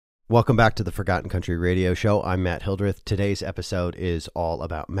Welcome back to the Forgotten Country Radio Show. I'm Matt Hildreth. Today's episode is all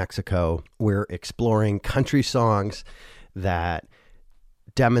about Mexico. We're exploring country songs that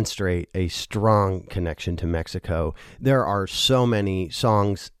demonstrate a strong connection to Mexico. There are so many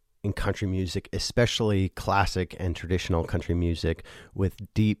songs in country music, especially classic and traditional country music, with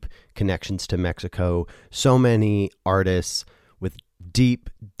deep connections to Mexico. So many artists with deep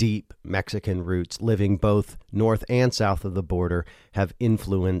Mexican roots living both north and south of the border have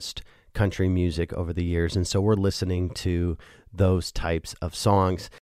influenced country music over the years. And so we're listening to those types of songs.